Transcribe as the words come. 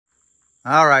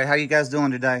All right, how you guys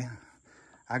doing today?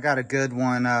 I got a good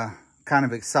one. Kind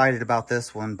of excited about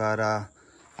this one, but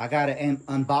I got an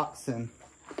unboxing.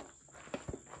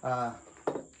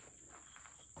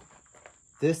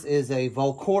 This is a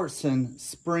Voltquartsen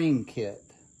spring kit.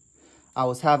 I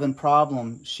was having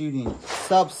problem shooting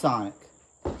subsonic.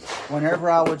 Whenever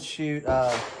I would shoot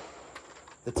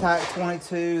the TAC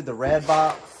 22, the red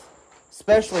box,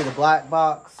 especially the black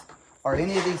box, or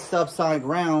any of these subsonic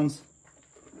rounds,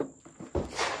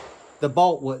 the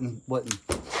bolt wouldn't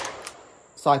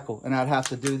cycle, and I'd have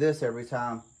to do this every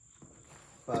time.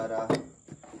 But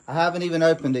I haven't even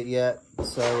opened it yet,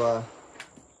 so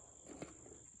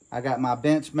I got my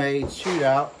Benchmade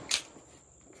shootout.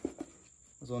 I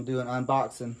was gonna do an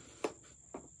unboxing.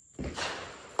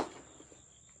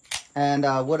 And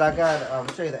what I got, I'll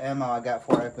show you the ammo I got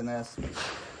before I open this.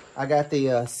 I got the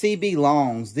CB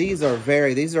longs. These are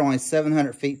only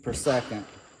 700 feet per second.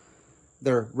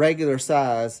 They're regular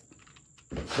size,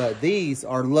 but these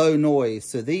are low noise.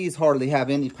 So these hardly have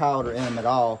any powder in them at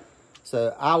all.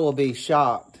 So I will be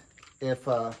shocked if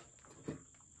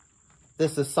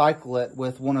this is cycle it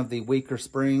with one of the weaker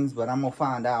springs, but I'm gonna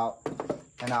find out.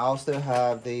 And I also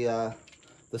have the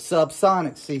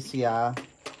subsonic CCI.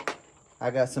 I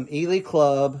got some Ely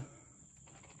Club,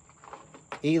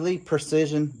 Ely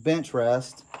Precision Bench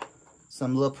Rest,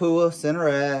 some Lapua Center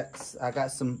X. I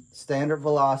got some standard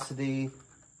velocity,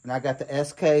 and I got the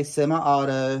SK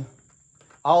semi-auto.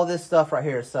 All this stuff right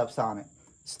here is subsonic.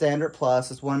 Standard Plus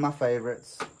is one of my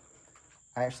favorites.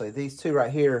 Actually, these two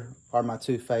right here are my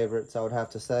two favorites, I would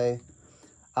have to say.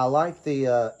 I like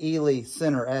the Ely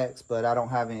Center X, but I don't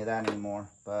have any of that anymore.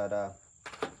 But I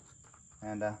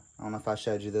don't know if I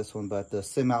showed you this one, but the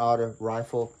semi-auto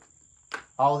rifle,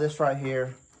 all this right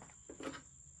here.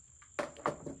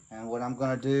 And what I'm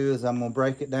gonna do is I'm gonna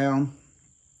break it down.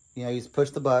 You know, you just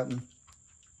push the button,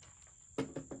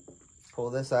 pull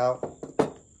this out.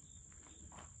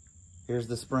 Here's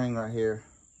the spring right here.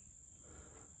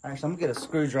 Actually, I'm gonna get a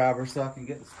screwdriver so I can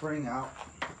get the spring out.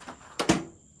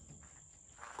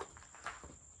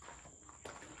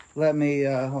 Let me,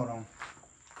 hold on.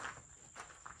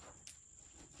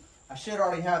 I should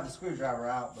already have the screwdriver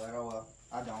out, but I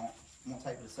don't. I'm gonna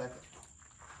take it a second.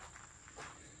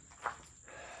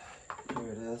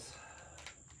 Here it is.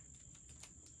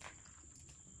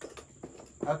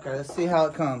 Okay, let's see how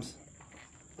it comes.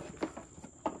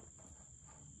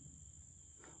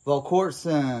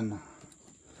 Voltquartsen.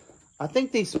 I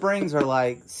think these springs are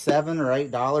like $7 or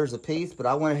 $8 a piece, but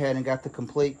I went ahead and got the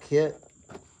complete kit.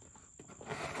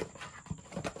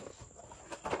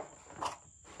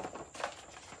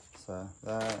 So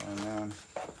that, and then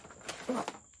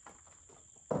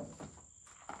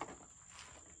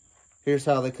here's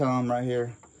how they come right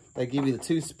here. They give you the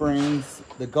two springs,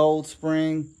 the gold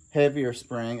spring, heavier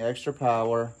spring, extra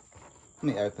power.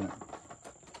 Let me open it.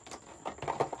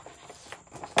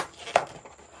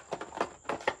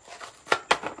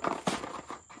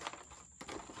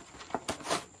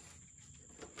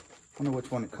 I wonder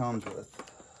which one it comes with.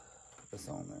 What's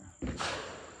on there?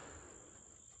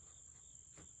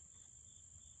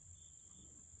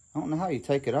 I don't know how you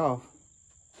take it off.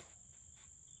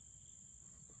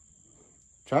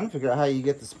 Trying to figure out how you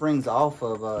get the springs off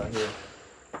of here.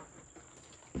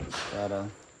 But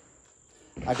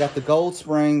I got the gold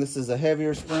spring. This is a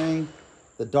heavier spring.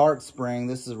 The dark spring,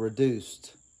 this is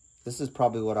reduced. This is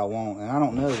probably what I want, and I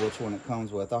don't know which one it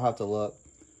comes with. I'll have to look.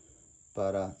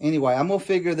 But anyway, I'm gonna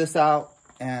figure this out,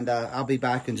 and I'll be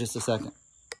back in just a second.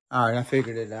 All right, I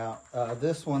figured it out.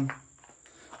 This one,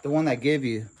 the one they give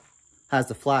you, has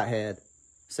the flathead.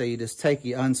 So you just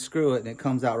you unscrew it, and it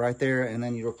comes out right there, and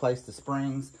then you replace the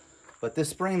springs. But this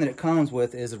spring that it comes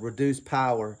with is a reduced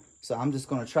power. So I'm just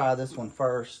gonna try this one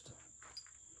first.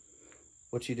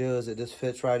 What you do is it just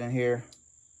fits right in here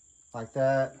like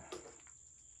that.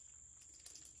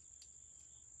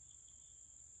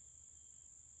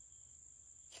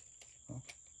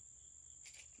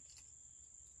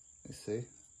 Let's see.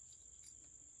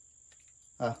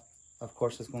 Of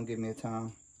course it's gonna give me a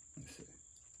time. Let's see.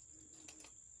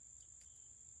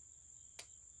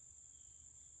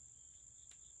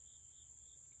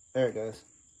 There it goes.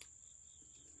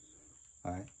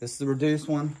 All right, this is the reduced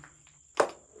one.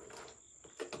 Let's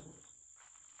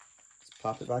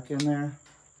pop it back in there.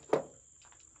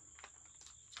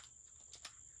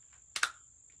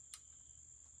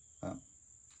 Oh.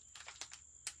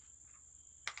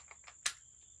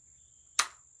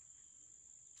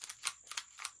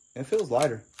 It feels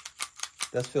lighter.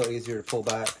 It does feel easier to pull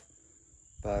back.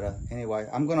 But anyway,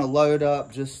 I'm gonna load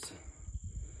up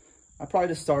I'll probably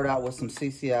just start out with some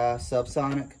CCI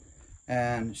subsonic,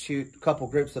 and shoot a couple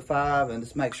groups of 5 and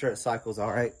just make sure it cycles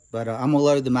all right. But I'm gonna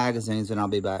load the magazines and I'll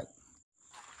be back.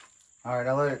 All right,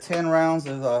 I loaded 10 rounds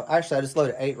of, actually I just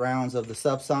loaded 8 rounds of the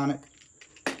subsonic.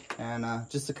 And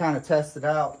just to kind of test it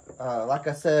out, like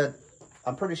I said,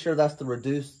 I'm pretty sure that's the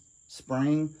reduced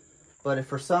spring. But if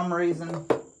for some reason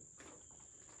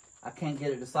I can't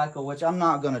get it to cycle, which I'm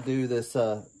not going to do this,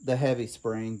 the heavy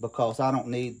spring, because I don't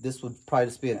need, this would probably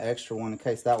just be an extra one in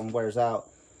case that one wears out.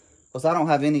 Because I don't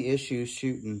have any issues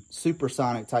shooting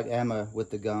supersonic type ammo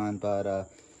with the gun. But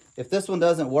if this one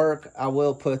doesn't work, I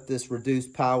will put this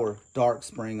reduced power dark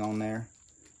spring on there.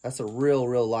 That's a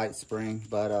real light spring.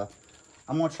 But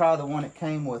I'm going to try the one it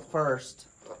came with first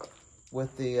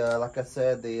with the, like I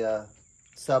said, the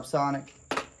subsonic.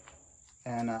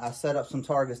 And I set up some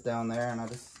targets down there and I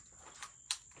just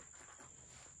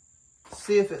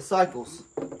see if it cycles.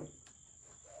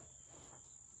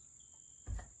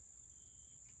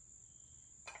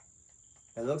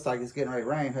 It looks like it's getting ready to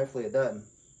rain. Hopefully it doesn't.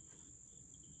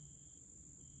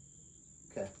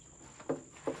 Okay.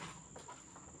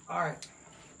 All right.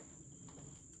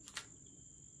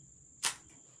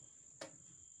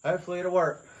 Hopefully it'll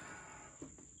work.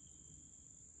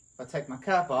 I'll take my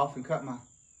cap off and cut my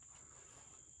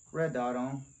red dot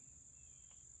on.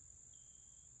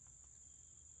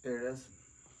 There it is.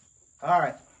 All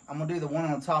right, I'm gonna do the one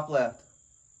on the top left.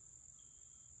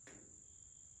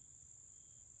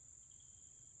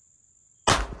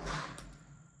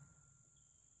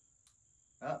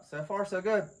 Oh, so far so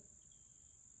good.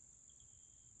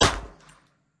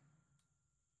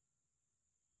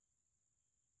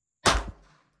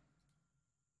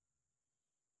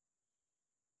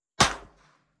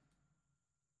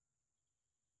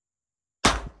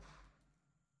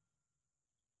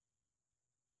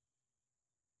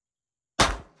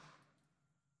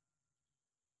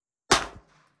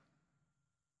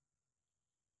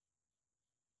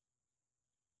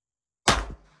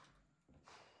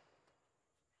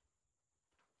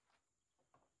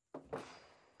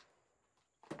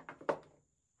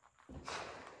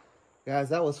 Guys,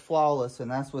 that was flawless, and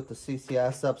that's with the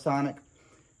CCI subsonic.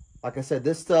 Like I said,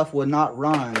 this stuff would not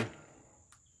run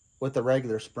with the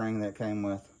regular spring that it came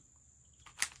with.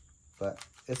 But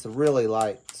it's a really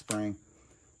light spring.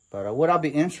 But what I'll be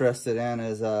interested in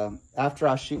is after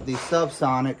I shoot these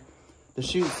subsonic, to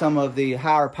shoot some of the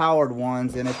higher powered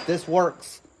ones. And if this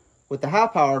works with the high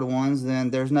powered ones,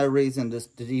 then there's no reason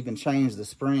to even change the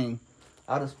spring.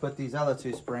 I'll just put these other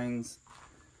 2 springs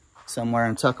somewhere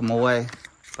and tuck them away.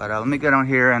 But let me get on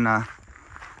here and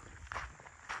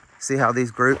see how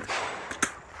these group.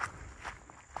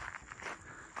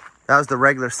 That was the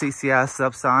regular CCI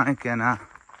subsonic, and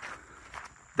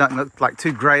doesn't look like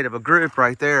too great of a group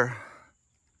right there.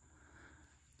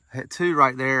 I hit 2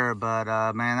 right there, but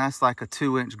man, that's like a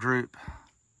 2-inch group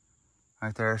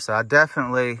right there. So I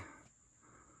definitely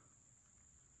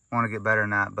want to get better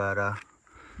than that. But I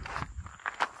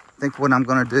think what I'm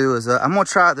going to do is I'm going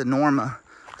to try the Norma,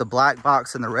 the black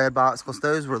box and the red box, because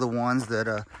those were the ones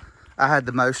that I had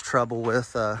the most trouble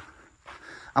with. I'm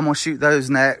going to shoot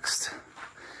those next.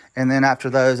 And then after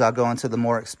those, I'll go into the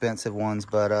more expensive ones.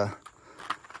 But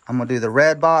I'm going to do the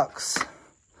red box.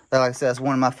 That, like I said, is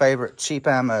one of my favorite cheap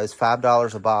ammos,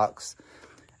 $5 a box.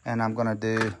 And I'm going to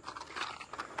do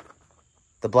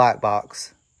the black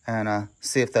box and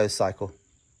see if those cycle.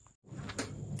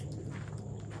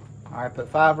 All right, put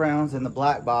 5 rounds in the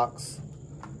black box.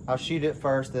 I'll shoot it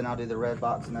first, then I'll do the red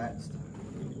box next.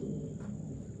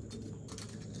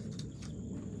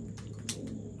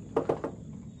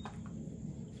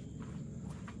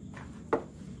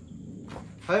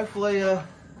 Hopefully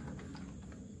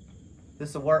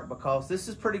this will work, because this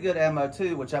is pretty good ammo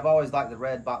too, which I've always liked the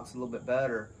red box a little bit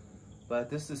better. But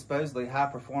this is supposedly high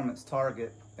performance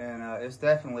target, and it's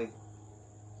definitely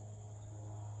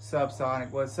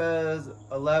subsonic. Well, it says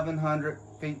 1100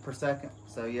 feet per second,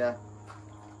 so yeah.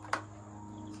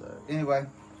 So anyway,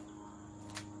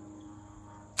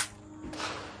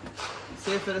 let's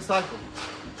see if it'll cycle.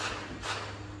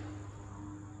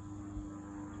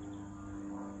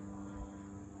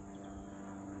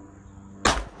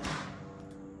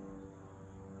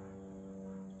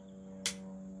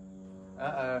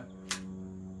 Uh-oh.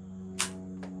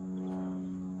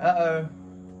 Uh-oh.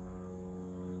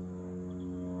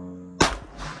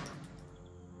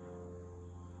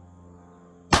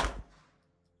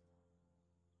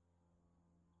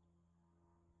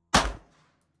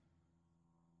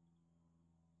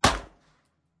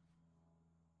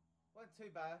 Wasn't too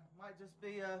bad. Might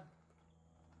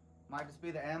just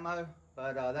be the ammo,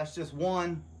 but that's just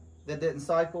one that didn't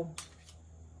cycle.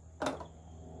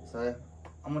 So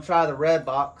I'm gonna try the red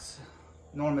box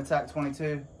Norm Attack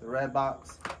 22, the red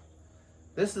box.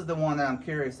 This is the one that I'm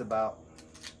curious about.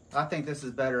 I think this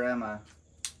is better ammo.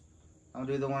 I'm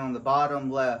gonna do the one on the bottom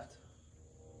left.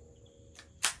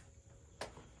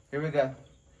 Here we go.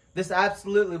 This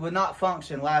absolutely would not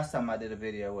function last time I did a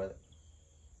video with it.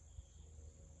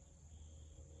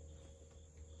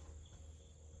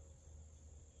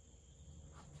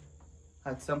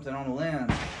 Had something on the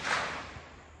lens.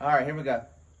 All right, here we go.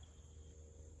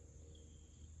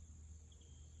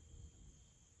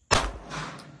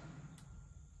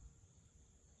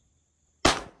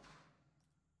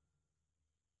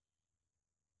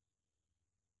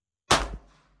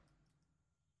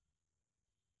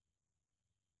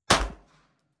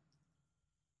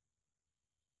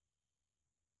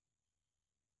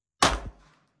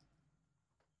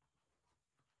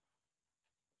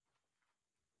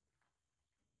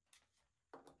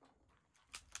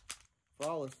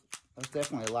 Flawless. That's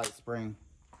definitely a light spring.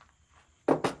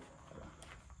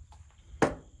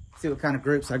 See what kind of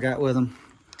groups I got with them.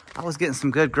 I was getting some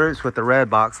good groups with the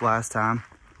red box last time.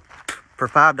 For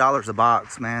 $5 a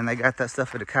box, man. They got that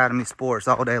stuff at Academy Sports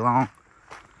all day long.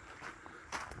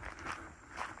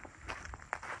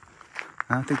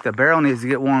 I think the barrel needs to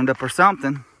get warmed up or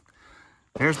something.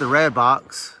 Here's the red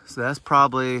box. So that's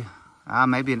probably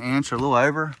maybe an inch or a little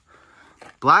over.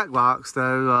 Black box,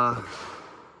 though,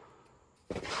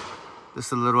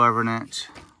 just a little over an inch.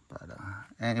 But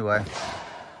anyway,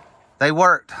 they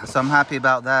worked, so I'm happy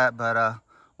about that. But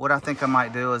what I think I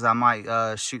might do is I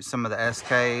might shoot some of the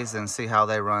SKs and see how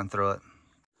they run through it.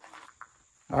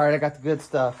 All right, I got the good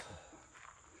stuff.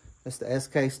 This is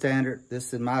the SK Standard.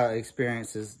 This, in my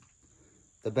experience, is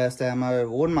the best ammo.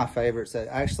 One of my favorites,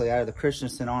 actually, out of the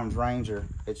Christensen Arms Ranger,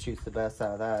 it shoots the best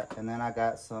out of that. And then I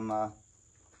got some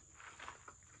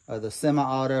the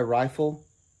semi-auto rifle.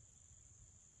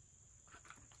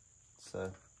 So,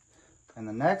 and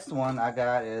the next one I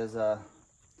got is a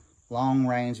long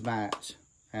range match,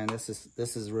 and this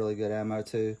is really good ammo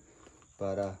too.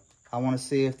 But I want to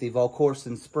see if the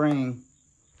Voltquartsen spring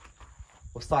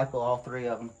will cycle all three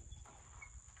of them.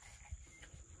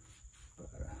 But,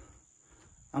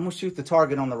 I'm gonna shoot the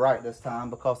target on the right this time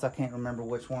because I can't remember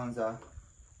which ones I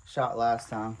shot last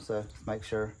time. So let's make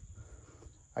sure.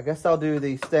 I guess I'll do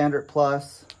the Standard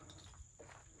Plus.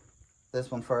 This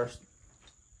one first.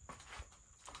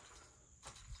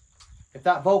 If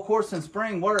that Voltquartsen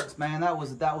spring works, man, that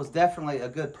was definitely a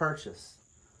good purchase.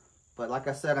 But like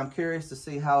I said, I'm curious to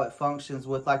see how it functions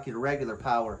with like your regular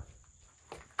power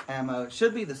ammo. It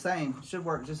should be the same. It should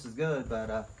work just as good,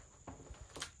 but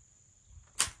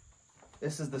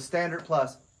this is the Standard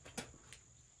Plus.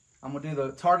 I'm gonna do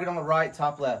the target on the right,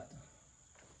 top left.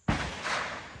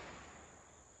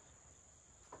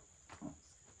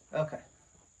 Okay.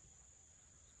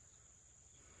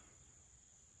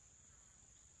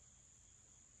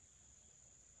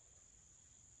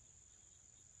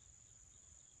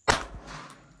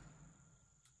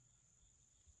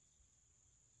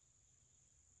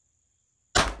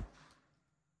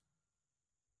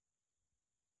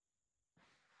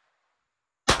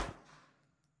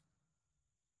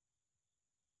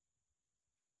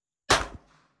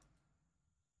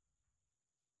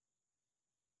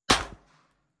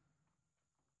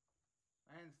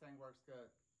 Man, this thing works good.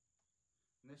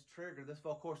 And this trigger, this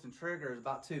Voltquartsen trigger is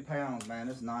about 2 pounds, man.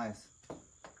 It's nice.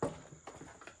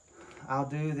 I'm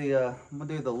gonna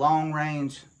do the long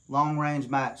range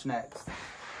match next.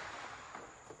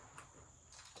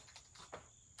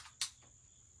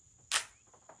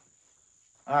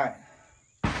 All right.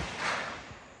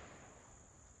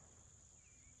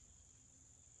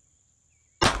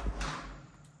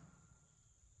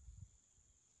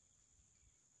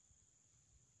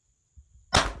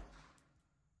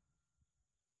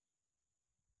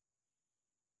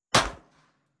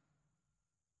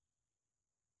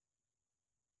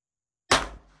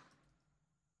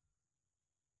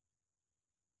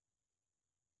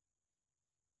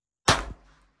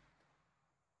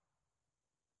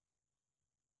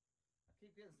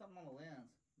 Keep getting something on the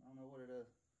lens. I don't know what it is.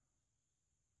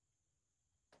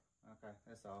 Okay,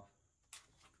 that's off.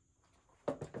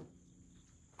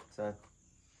 So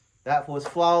that was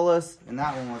flawless, and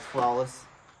that one was flawless.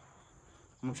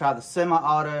 I'm gonna try the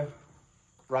semi-auto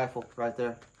rifle right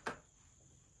there.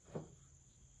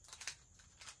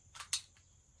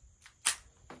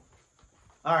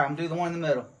 All right, I'm gonna do the one in the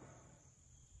middle.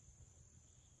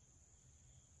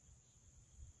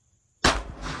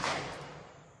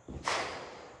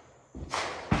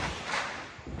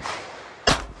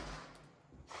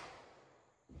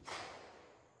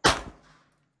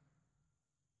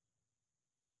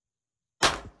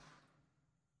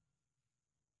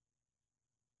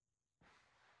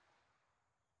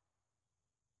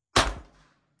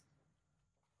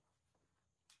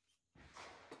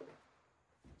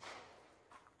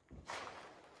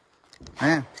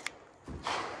 Man,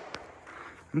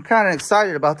 I'm kind of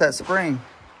excited about that spring.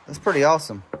 That's pretty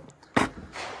awesome.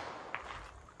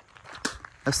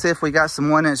 Let's see if we got some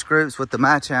 1-inch groups with the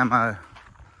match ammo.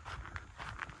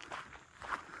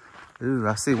 Ooh,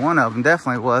 I see one of them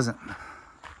definitely wasn't.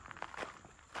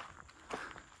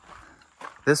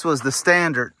 This was the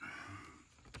standard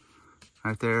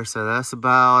right there. So that's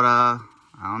about, I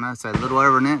don't know, it's a little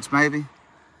over 1 inch maybe.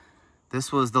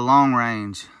 This was the long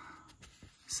range.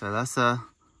 So that's a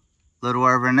little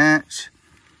over 1 inch.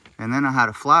 And then I had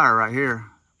a flyer right here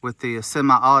with the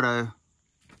semi-auto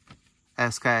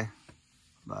SK.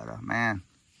 But man,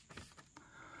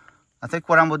 I think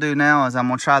what I'm gonna do now is I'm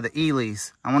gonna try the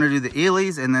Elys. I wanna do the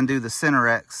Elys and then do the Center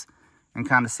X and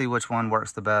kind of see which one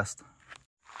works the best.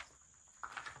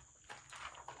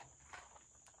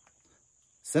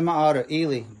 Semi-auto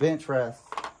Ely bench rest.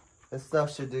 This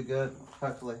stuff should do good,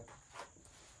 hopefully.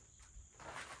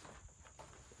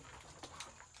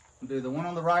 I'll do the one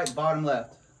on the right, bottom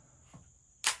left.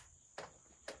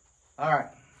 All right.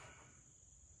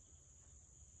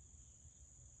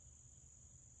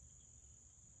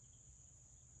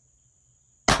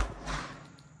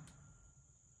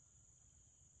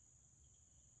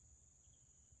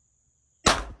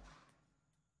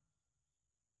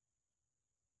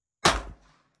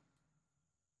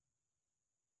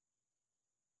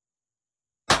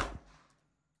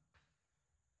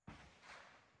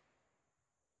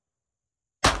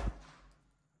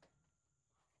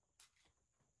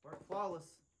 Work flawless.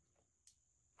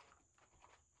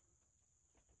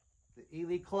 The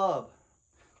Ely Club.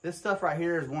 This stuff right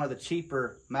here is one of the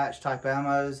cheaper match type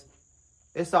ammos.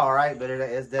 It's all right, but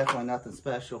it's definitely nothing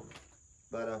special.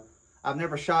 But I've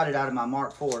never shot it out of my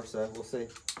Mark IV, so we'll see.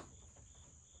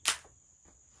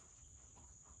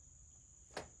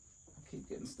 I keep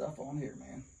getting stuff on here,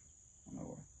 man. I don't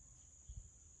know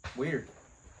where. Weird.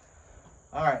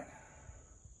 All right.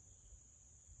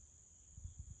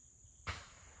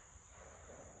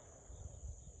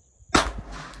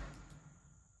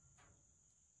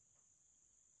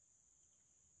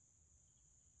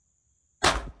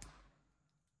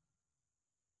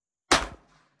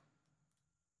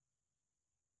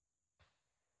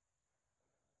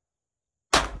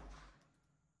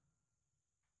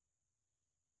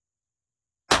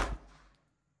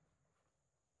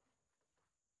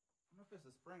 I don't know if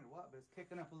it's a spring or what, but it's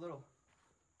kicking up a little.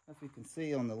 I don't know if you can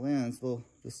see on the lens, little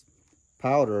just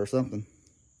powder or something.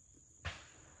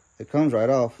 It comes right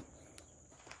off.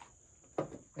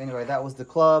 Anyway, that was the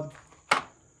club.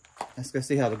 Let's go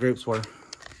see how the groups were.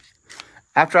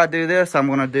 After I do this, I'm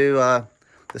gonna do the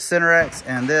Center X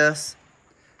and this.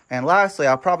 And lastly,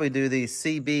 I'll probably do the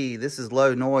CB. This is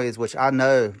low noise, which I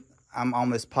know, I'm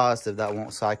almost positive that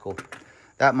won't cycle.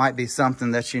 That might be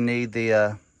something that you need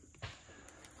the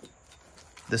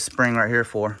spring right here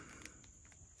for.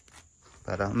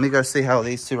 But let me go see how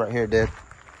these two right here did.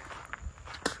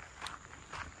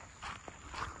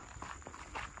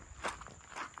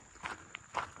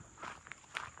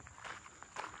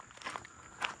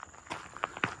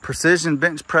 Precision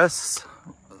bench press,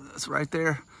 that's right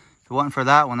there. If it wasn't for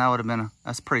that one, that would have been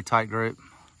that's a pretty tight group.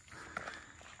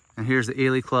 And here's the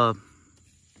Ely Club.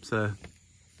 So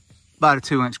about a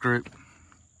 2-inch group.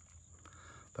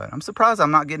 But I'm surprised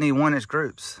I'm not getting any 1-inch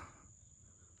groups.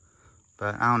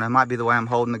 But I don't know, it might be the way I'm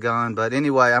holding the gun. But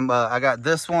anyway, I got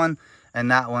this one and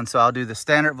that one. So I'll do the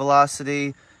standard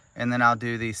velocity and then I'll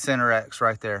do the Center X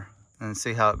right there and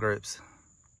see how it groups.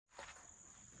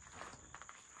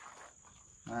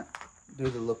 All right, do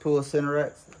the Lapua Center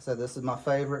X. So this is my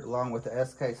favorite along with the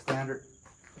SK standard.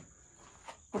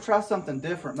 We'll try something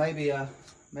different. Maybe I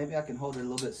can hold it a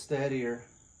little bit steadier.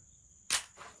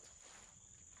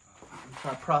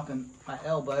 Try propping my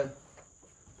elbow.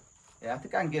 Yeah, I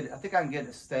think I can get it. I think I can get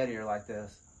it steadier like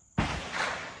this. I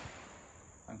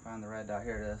can find the red dot.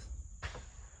 Here it is.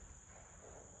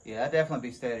 Yeah, that'd definitely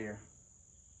be steadier.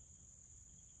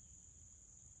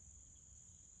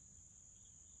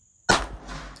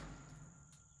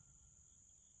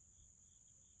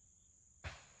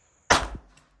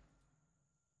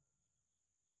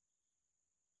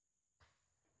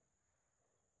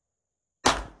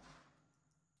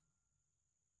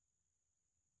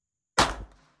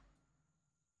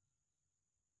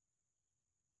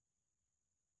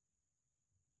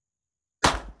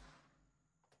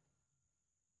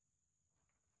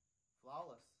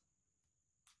 Flawless.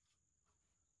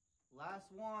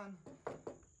 Last one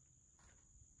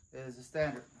is the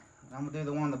standard. I'm gonna do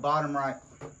the one on the bottom right.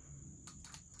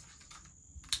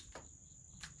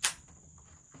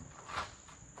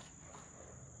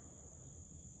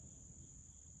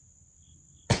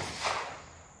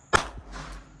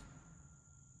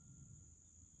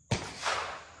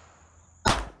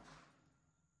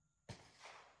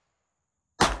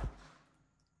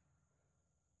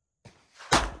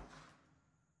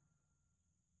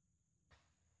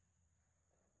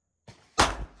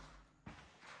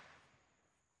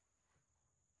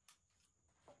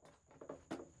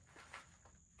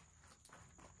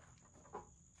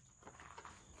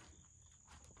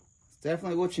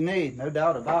 definitely what you need, no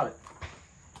doubt about it.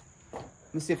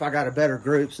 Let me see if I got a better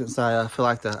group since I feel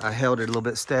like I held it a little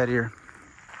bit steadier.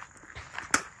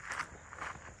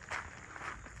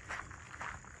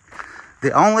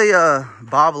 The only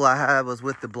bobble I had was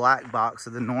with the black box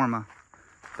of the Norma.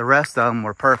 The rest of them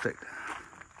were perfect.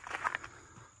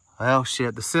 Well,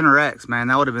 shit, the Center X, man,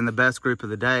 that would have been the best group of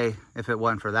the day if it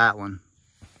wasn't for that one.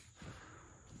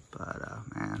 But,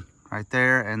 man, right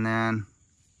there, and then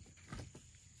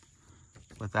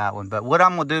with that one. But what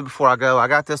I'm going to do before I go, I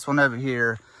got this one over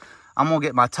here. I'm going to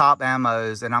get my top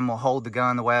ammos, and I'm going to hold the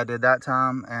gun the way I did that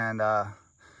time, and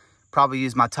probably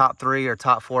use my top 3 or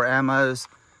top 4 ammos,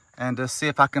 and just see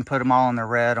if I can put them all in the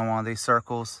red on one of these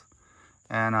circles.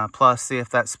 And plus, see if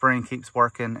that spring keeps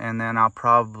working, and then I'll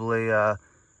probably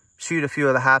shoot a few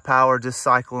of the high power, just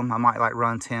cycle them. I might like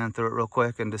run 10 through it real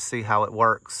quick and just see how it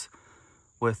works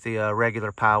with the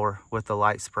regular power with the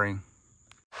light spring.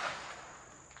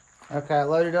 Okay, I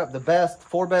loaded up the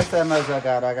 4 best ammos I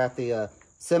got. I got the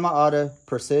semi-auto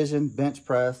precision bench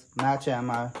press match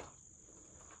ammo,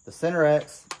 the Center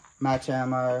X match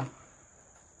ammo,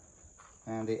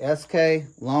 and the SK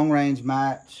long range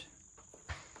match,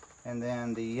 and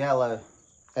then the yellow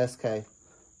SK.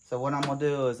 So what I'm gonna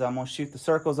do is I'm gonna shoot the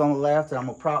circles on the left, and I'm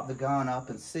gonna prop the gun up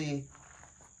and see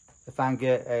if I can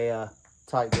get a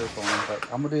tight grip on it.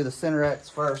 But I'm gonna do the Center X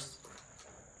first.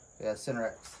 Yeah, Center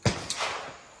X.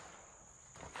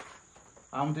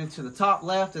 I'm gonna do to the top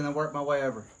left and then work my way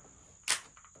over.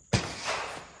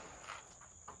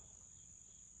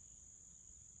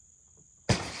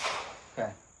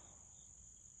 Okay.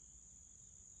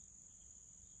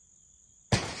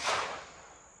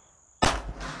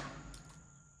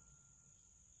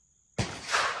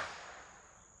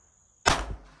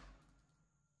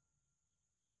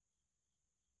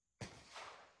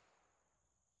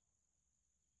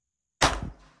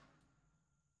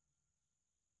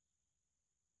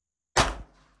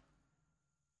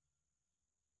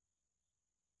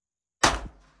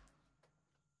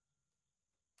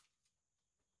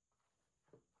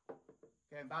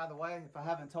 Okay, and by the way, if I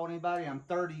haven't told anybody, I'm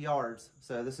 30 yards.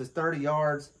 So this is 30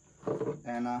 yards,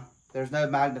 and there's no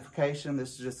magnification.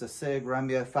 This is just a SIG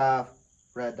Romeo 5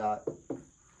 red dot.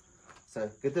 So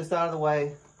get this out of the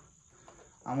way.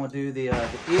 I'm gonna do the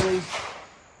Ely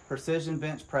precision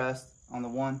bench press on the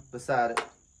one beside it.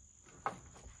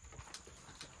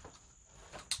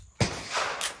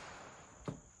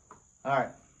 All right.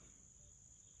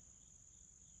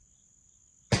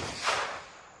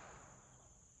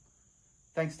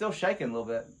 Thing's still shaking a little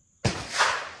bit.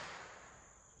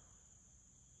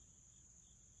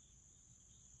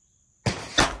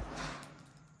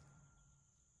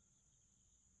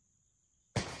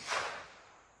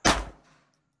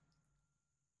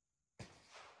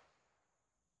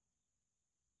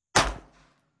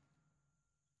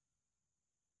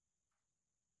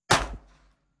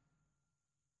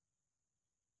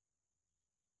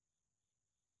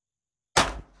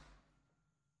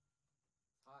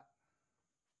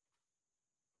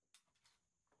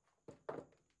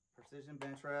 Precision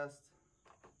bench rest.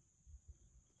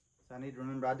 So I need to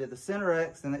remember I did the Center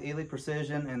X and the Ely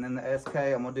Precision, and then the SK.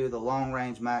 I'm gonna do the long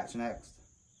range match next.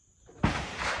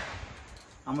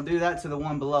 I'm gonna do that to the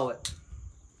one below it.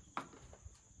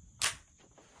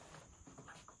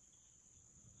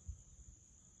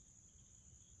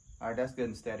 All right, that's good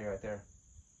and steady right there.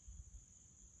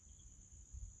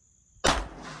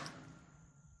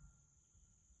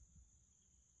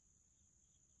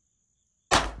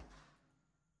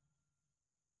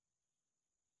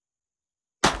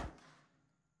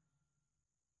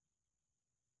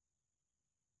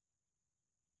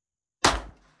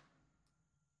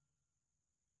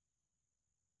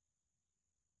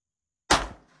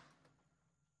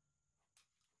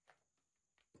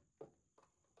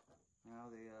 Now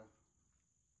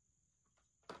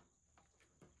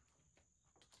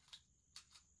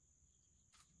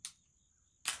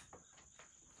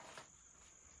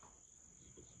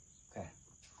okay.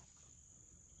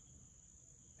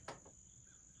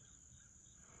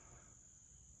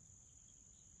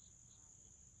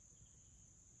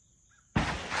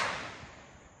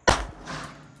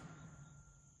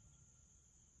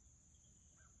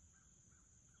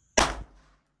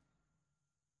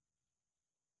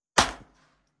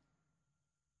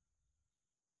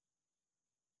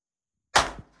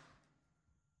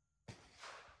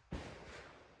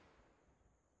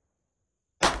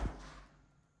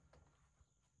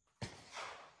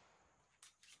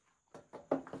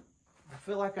 I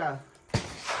feel like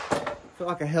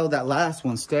I held that last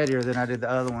one steadier than I did the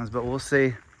other ones, but we'll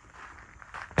see.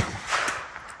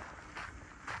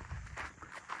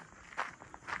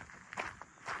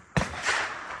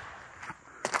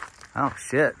 Oh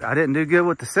shit, I didn't do good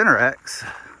with the center X.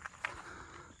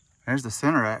 There's the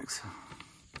center X.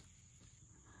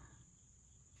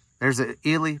 There's an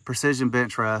Ely Precision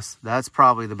Bench Rest. That's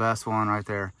probably the best one right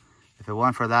there. If it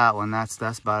wasn't for that one, that's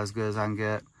about as good as I can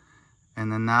get. And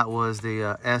then that was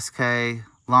the SK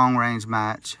Long Range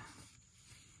Match.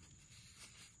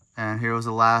 And here was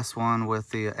the last one with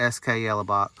the SK Yellow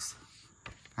Box.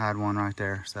 I had one right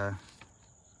there, so.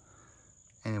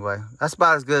 Anyway, that's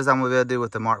about as good as I'm gonna be able to do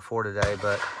with the Mark IV today,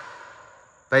 but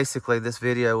basically this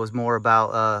video was more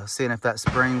about seeing if that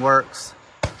spring works,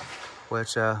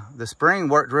 which the spring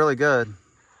worked really good.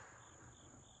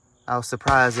 I was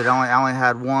surprised that I only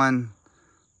had one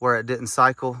where it didn't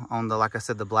cycle on the, like I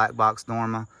said, the black box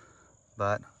Norma.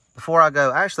 But before I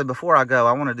go, I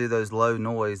want to do those low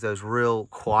noise, those real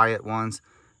quiet ones.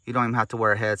 You don't even have to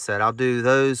wear a headset. I'll do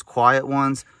those quiet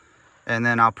ones, and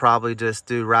then I'll probably just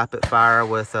do rapid fire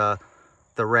with the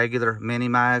regular mini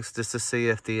mags just to see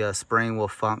if the spring will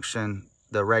function,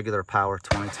 the regular power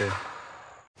 22. Gosh,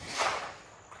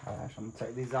 I'm gonna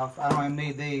take these off. I don't even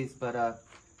need these, but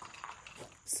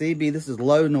CB, this is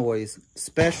low noise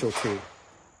specialty,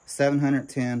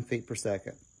 710 feet per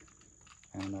second.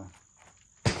 And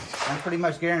I pretty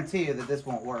much guarantee you that this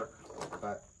won't work,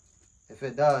 but if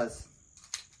it does,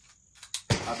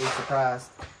 I'll be surprised.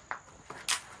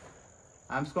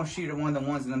 I'm just gonna shoot at one of the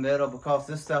ones in the middle because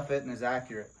this stuff isn't as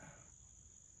accurate.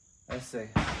 Let's see.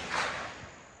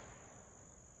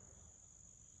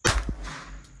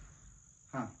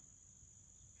 Huh.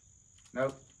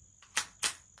 Nope.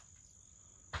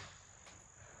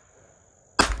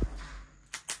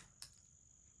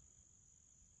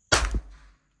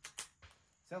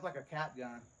 Sounds like a cap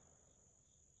gun.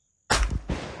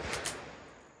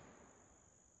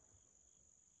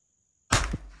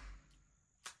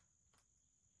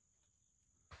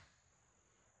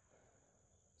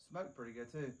 Smoked pretty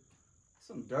good too.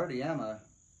 Some dirty ammo.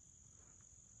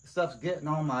 This stuff's getting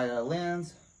on my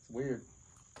lens. It's weird.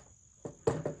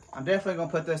 I'm definitely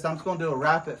gonna put this, I'm just gonna do a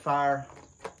rapid fire,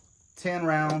 10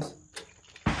 rounds,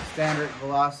 standard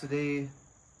velocity.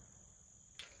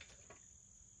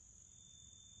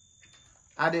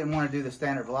 I didn't want to do the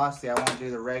standard velocity. I want to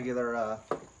do the regular,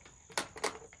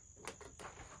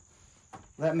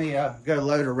 let me go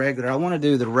low to regular. I want to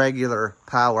do the regular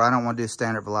power. I don't want to do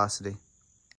standard velocity.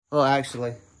 Well,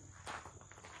 actually,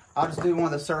 I'll just do one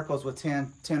of the circles with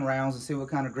 10 rounds and see what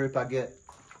kind of group I get.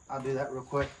 I'll do that real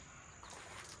quick.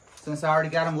 Since I already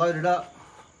got them loaded up,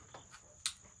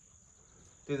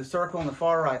 do the circle on the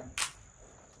far right.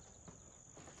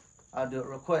 I'll do it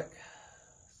real quick.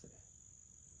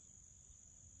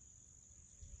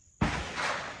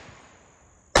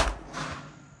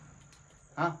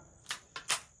 Huh?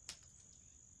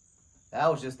 That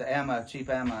was just the ammo, cheap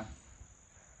ammo.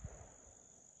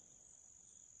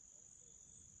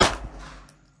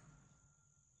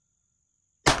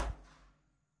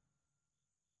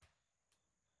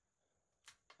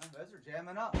 Those are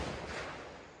jamming up.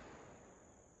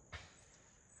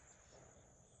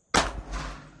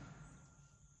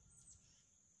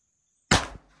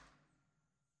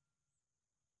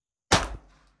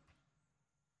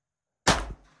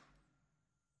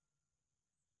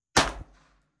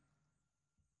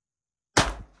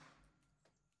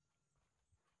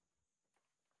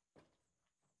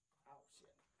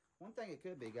 One thing it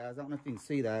could be, guys, I don't know if you can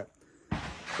see that,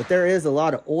 but there is a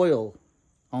lot of oil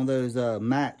on those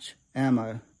match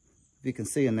ammo, if you can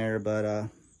see in there, but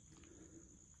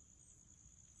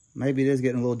maybe it is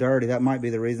getting a little dirty. That might be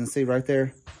the reason. See right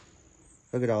there?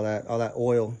 Look at all that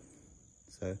oil.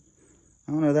 So,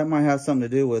 I don't know, that might have something to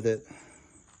do with it.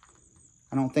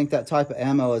 I don't think that type of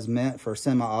ammo is meant for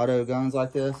semi-auto guns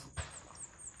like this.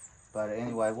 But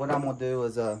anyway, what I'm gonna do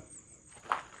is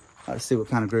let's see what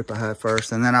kind of group I have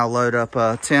first, and then I'll load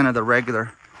up 10 of the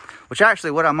regular, which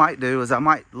actually what I might do is I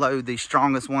might load the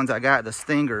strongest ones I got, the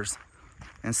Stingers,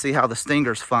 and see how the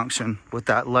Stingers function with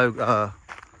that low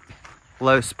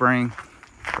spring.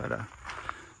 But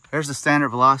there's the standard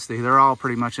velocity. They're all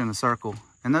pretty much in the circle,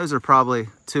 and those are probably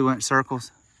 2-inch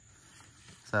circles,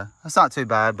 so that's not too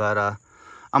bad. But I'm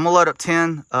gonna load up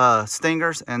 10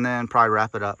 Stingers and then probably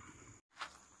wrap it up.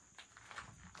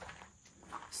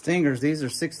 Stingers, these are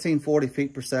 1640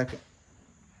 feet per second.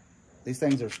 These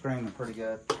things are screaming pretty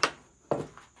good.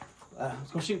 I'm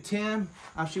just gonna shoot 10.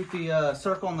 I'll shoot the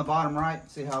circle on the bottom right,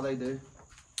 see how they do.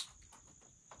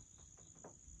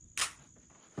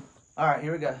 All right,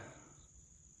 here we go.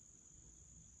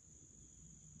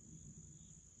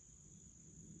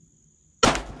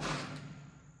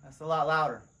 That's a lot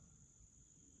louder.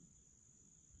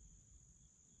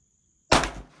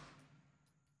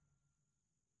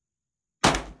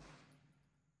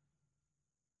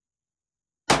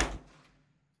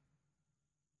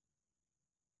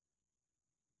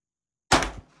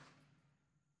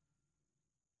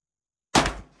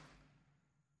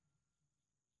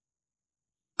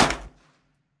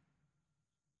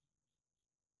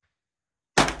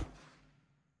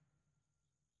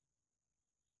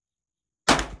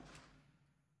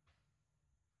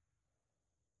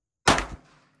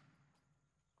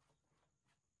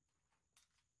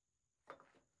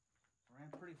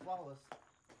 pretty flawless.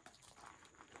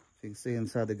 You can see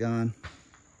inside the gun.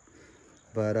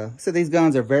 But so these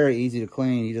guns are very easy to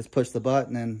clean. You just push the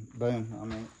button and boom. I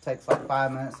mean, it takes like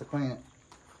 5 minutes to clean it.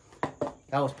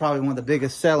 That was probably one of the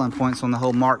biggest selling points on the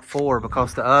whole Mark IV,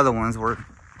 because the other ones were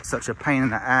such a pain in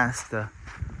the ass to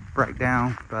break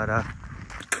down. But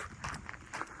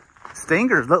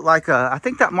stingers look like I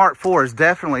think that Mark IV is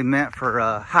definitely meant for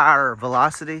higher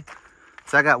velocity.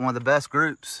 So I got one of the best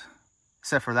groups,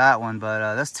 except for that one.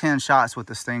 But that's 10 shots with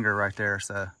the stinger right there.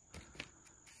 So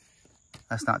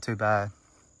that's not too bad.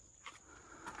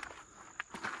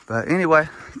 But anyway,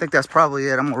 I think that's probably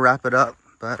it. I'm gonna wrap it up.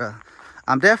 But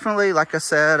I'm definitely, like I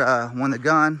said, when the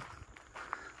gun,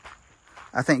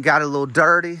 I think, got a little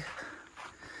dirty,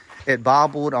 it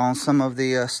bobbled on some of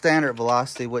the standard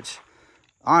velocity, which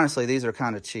honestly, these are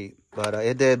kind of cheap. But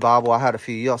it did bobble. I had a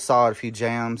few, y'all saw it, a few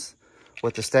jams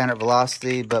with the standard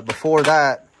velocity. But before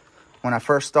that, when I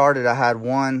first started, I had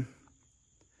one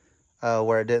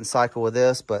where it didn't cycle with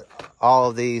this, but all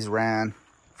of these ran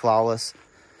flawless.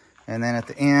 And then at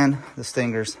the end, the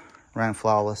stingers ran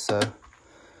flawless. So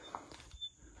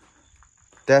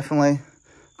definitely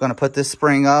going to put this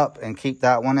spring up and keep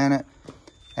that one in it.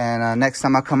 And next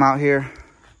time I come out here,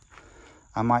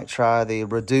 I might try the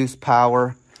reduced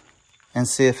power and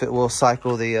see if it will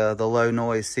cycle the low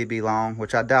noise CB long,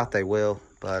 which I doubt they will.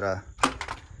 But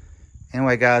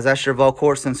anyway, guys, that's your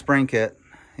Voltquartsen spring kit.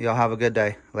 Y'all have a good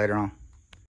day later on.